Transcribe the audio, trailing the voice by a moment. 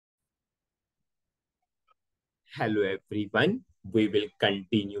Hello everyone. We will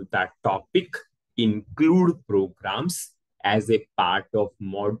continue the topic include programs as a part of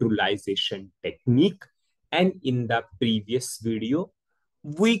modularization technique. And in the previous video,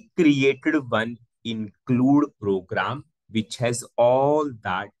 we created one include program which has all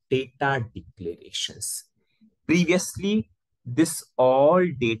the data declarations. Previously, this all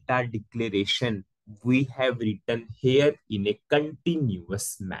data declaration we have written here in a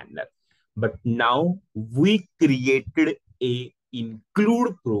continuous manner. But now we created a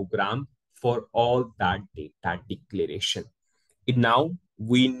include program for all that data declaration. Now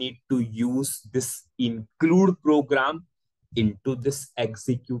we need to use this include program into this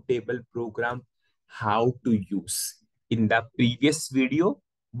executable program. How to use? In the previous video,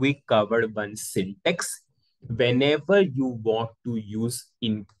 we covered one syntax. Whenever you want to use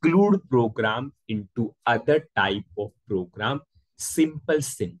include program into other type of program, simple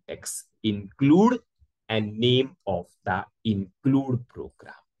syntax, include and name of the include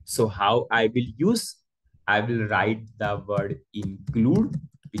program. So how I will use? I will write the word include,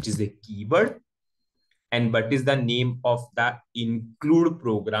 which is a keyword. And what is the name of the include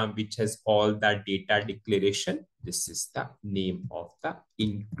program, which has all the data declaration? This is the name of the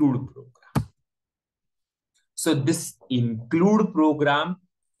include program. So this include program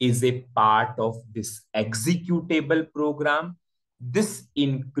is a part of this executable program. This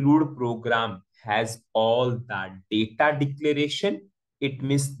include program has all the data declaration. It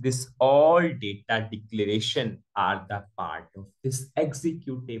means this all data declaration are the part of this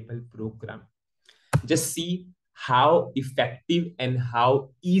executable program. Just see how effective and how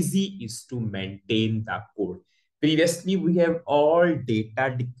easy is to maintain the code. Previously, we have all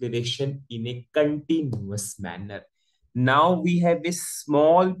data declaration in a continuous manner. Now we have a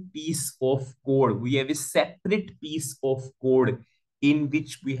small piece of code. We have a separate piece of code in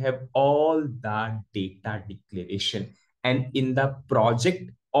which we have all the data declaration. And in the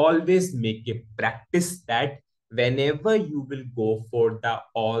project, always make a practice that whenever you will go for the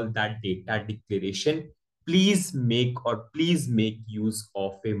all that data declaration, please make use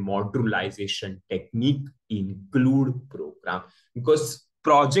of a modularization technique include program, because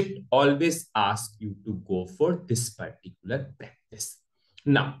project always asks you to go for this particular practice.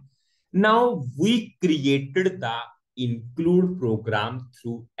 Now we created the include program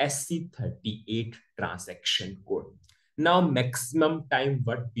through SC38 transaction code. Now maximum time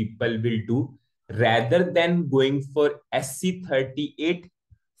what people will do, rather than going for SC38,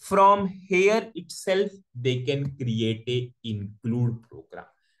 from here itself they can create a include program.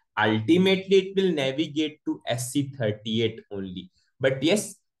 Ultimately it will navigate to SC38 only, but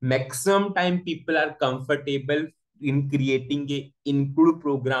yes, maximum time people are comfortable in creating a include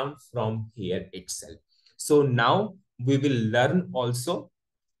program from here itself. So now we will learn also,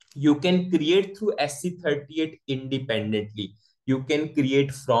 you can create through SC38 independently. You can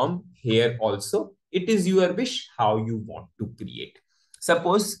create from here also. It is your wish how you want to create.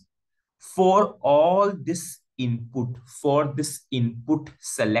 Suppose for all this input, for this input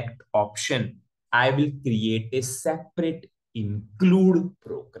select option, I will create a separate include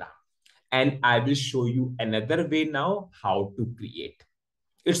program. And I will show you another way now how to create.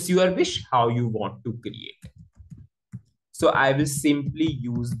 It's your wish how you want to create. So I will simply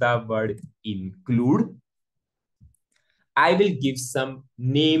use the word include. I will give some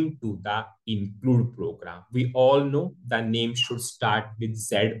name to the include program. We all know the name should start with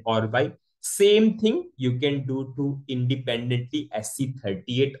Z or Y. Same thing you can do to independently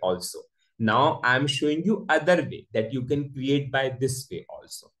SC38 also. Now I'm showing you other way that you can create by this way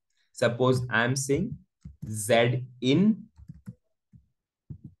also. Suppose I'm saying Z in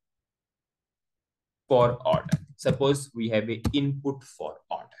for order. Suppose we have an input for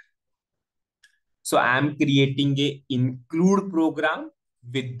order. So I'm creating a include program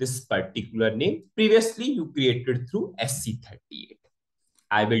with this particular name. Previously, you created through SC38.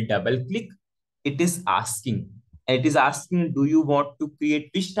 I will double click. It is asking, do you want to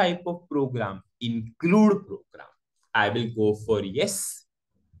create which type of program? Include program. I will go for yes.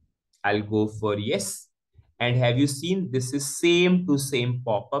 I'll go for yes. And have you seen this is same to same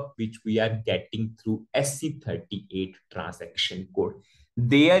pop-up which we are getting through SC38 transaction code.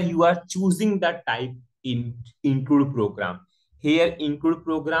 There you are choosing the type in include program. Here include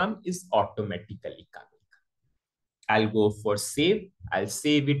program is automatically coming. I'll go for save. I'll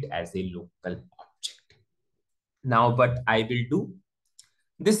save it as a local object. Now what I will do,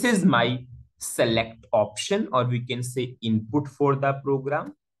 this is my select option, or we can say input for the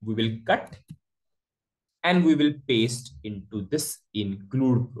program. We will cut and we will paste into this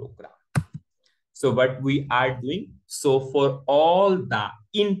include program. So what we are doing, so for all the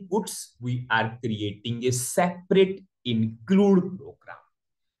inputs, we are creating a separate include program.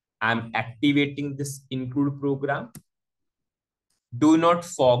 I'm activating this include program. Do not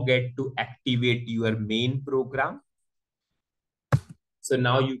forget to activate your main program. So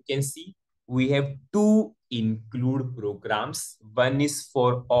now you can see we have two include programs. One is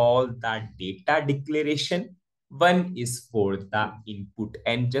for all the data declaration. One is for the input,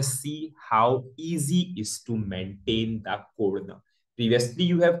 and just see how easy is to maintain the code now. Previously,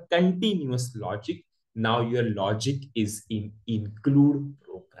 you have continuous logic. Now your logic is in include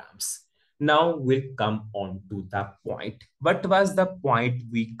programs. Now we'll come on to the point. What was the point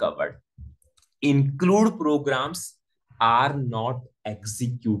we covered? Include programs are not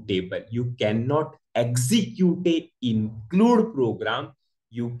executable. You cannot execute a include program.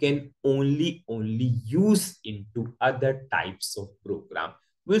 You can only use into other types of program.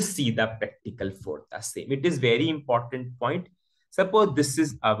 We'll see the practical for the same. It is very important point. Suppose this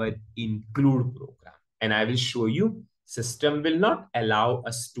is our include program, and I will show you system will not allow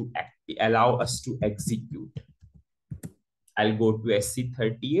us to execute. I'll go to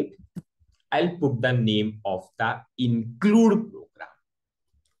SC38. I'll put the name of the include program.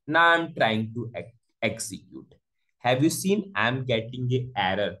 Now I'm trying to execute. Have you seen I'm getting an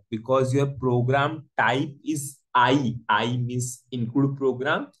error because your program type is I. I means include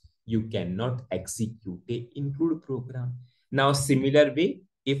program. You cannot execute a include program. Now similar way,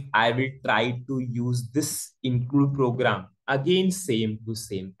 if I will try to use this include program, again same to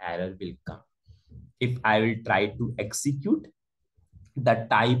same error will come. If I will try to execute, the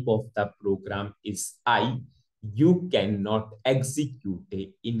type of the program is I, you cannot execute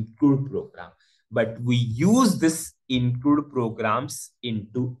a include program. But we use this include programs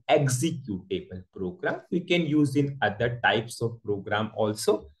into executable program. We can use in other types of program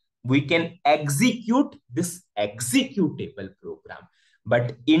also. We can execute this executable program,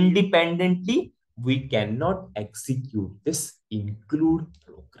 but independently, we cannot execute this include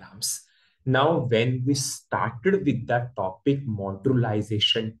programs. Now, when we started with the topic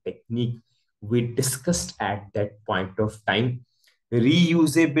modularization technique, we discussed at that point of time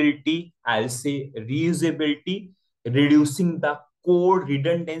reusability, I'll say reusability, reducing the code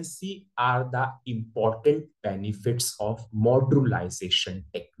redundancy are the important benefits of modularization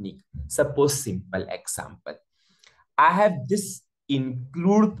technique. Suppose simple example. I have this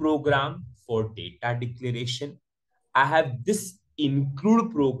include program for data declaration. I have this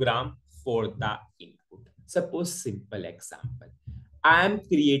include program for the input. Suppose simple example. I am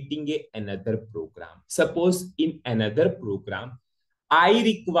creating another program. Suppose in another program, I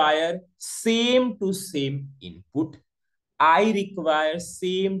require same to same input. I require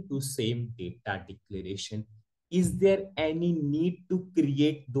same to same data declaration. Is there any need to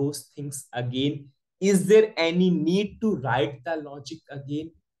create those things again? Is there any need to write the logic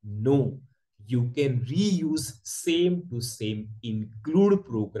again? No. You can reuse same to same include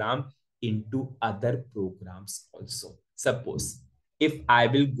program into other programs also. Suppose if I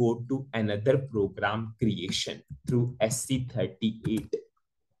will go to another program creation through SC38,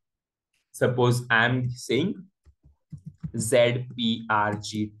 suppose I'm saying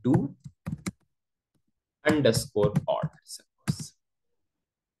ZPRG2 underscore order. Suppose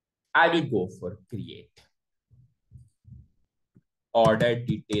I will go for create order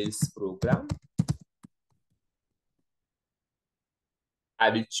details program.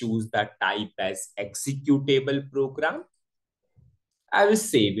 I will choose the type as executable program. I will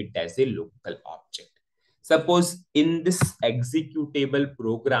save it as a local object. Suppose in this executable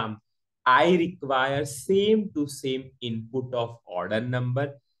program, I require same to same input of order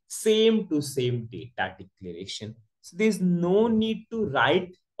number, same to same data declaration. So there's no need to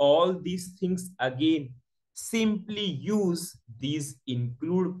write all these things again. Simply use these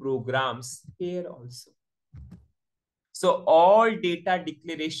include programs here also. So all data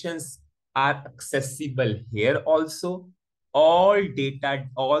declarations are accessible here also. All data,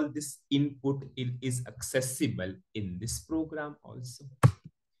 all this input is accessible in this program also.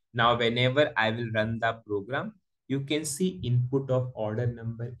 Now, whenever I will run the program, you can see input of order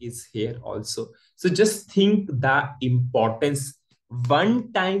number is here also. So just think the importance.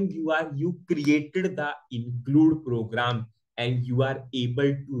 One time you created the include program and you are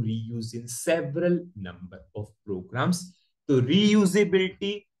able to reuse in several number of programs. So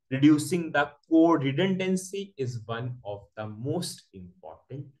reusability, reducing the code redundancy is one of the most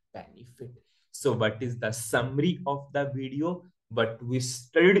important benefit. So what is the summary of the video? But we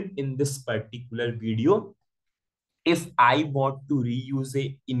studied in this particular video. If I want to reuse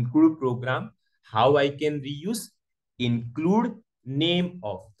a include program, how I can reuse? Include name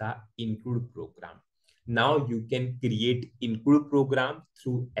of the include program. Now you can create include program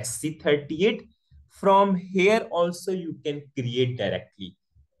through SC38. From here also you can create directly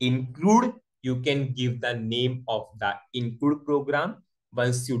include. You can give the name of the include program.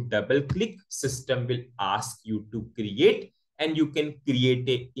 Once you double click, system will ask you to create, and you can create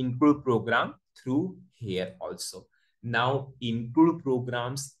a include program through here also. Now include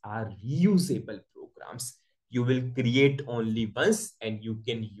programs are reusable programs. You will create only once and you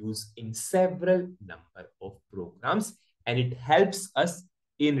can use in several number of programs, and it helps us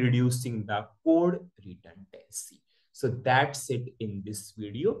in reducing the code redundancy. So that's it in this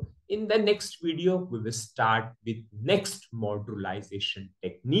video. In the next video, we will start with next modularization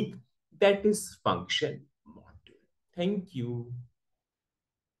technique, that is function module. Thank you.